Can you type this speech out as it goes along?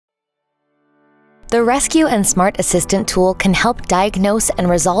The Rescue and Smart Assistant tool can help diagnose and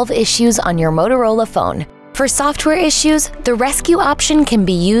resolve issues on your Motorola phone. For software issues, the Rescue option can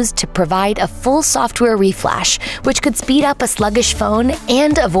be used to provide a full software reflash, which could speed up a sluggish phone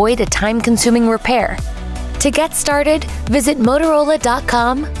and avoid a time-consuming repair. To get started, visit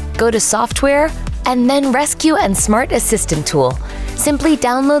Motorola.com, go to Software, and then Rescue and Smart Assistant tool. Simply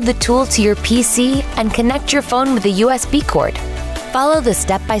download the tool to your PC and connect your phone with a USB cord. Follow the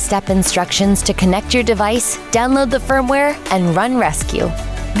step-by-step instructions to connect your device, download the firmware, and run Rescue.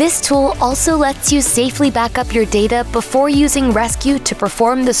 This tool also lets you safely back up your data before using Rescue to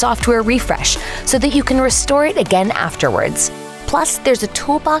perform the software refresh so that you can restore it again afterwards. Plus, there's a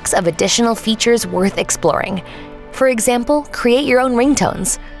toolbox of additional features worth exploring. For example, create your own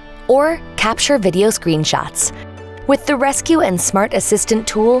ringtones or capture video screenshots. With the Rescue and Smart Assistant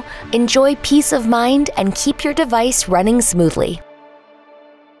tool, enjoy peace of mind and keep your device running smoothly.